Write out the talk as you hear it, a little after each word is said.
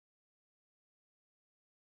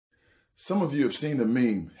Some of you have seen the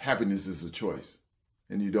meme, happiness is a choice,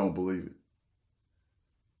 and you don't believe it.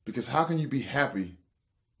 Because how can you be happy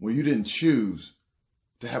when you didn't choose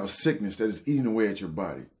to have a sickness that is eating away at your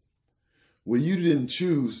body? When you didn't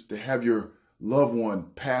choose to have your loved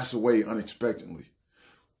one pass away unexpectedly?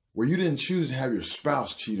 Where you didn't choose to have your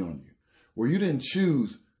spouse cheat on you? Where you didn't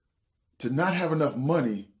choose to not have enough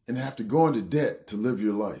money and have to go into debt to live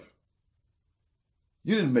your life?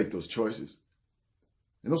 You didn't make those choices.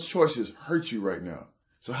 And those choices hurt you right now.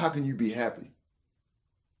 So how can you be happy?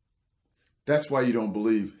 That's why you don't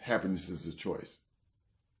believe happiness is a choice.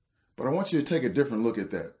 But I want you to take a different look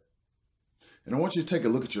at that. And I want you to take a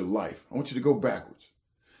look at your life. I want you to go backwards.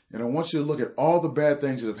 And I want you to look at all the bad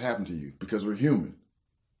things that have happened to you, because we're human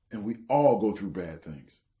and we all go through bad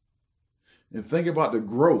things. And think about the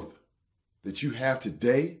growth that you have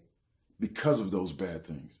today because of those bad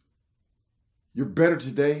things. You're better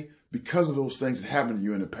today because of those things that happened to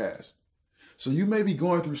you in the past. So you may be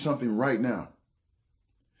going through something right now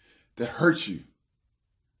that hurts you,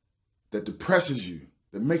 that depresses you,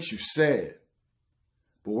 that makes you sad.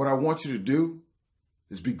 But what I want you to do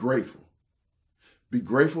is be grateful. Be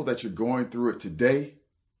grateful that you're going through it today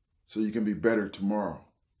so you can be better tomorrow,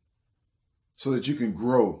 so that you can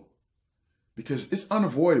grow, because it's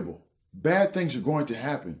unavoidable. Bad things are going to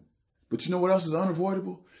happen. But you know what else is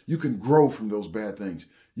unavoidable? You can grow from those bad things.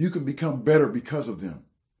 You can become better because of them.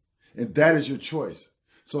 And that is your choice.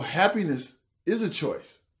 So happiness is a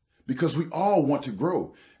choice, because we all want to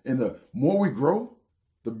grow. And the more we grow,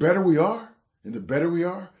 the better we are. And the better we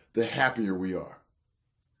are, the happier we are.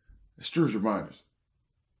 It's Drew's Reminders.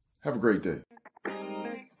 Have a great day.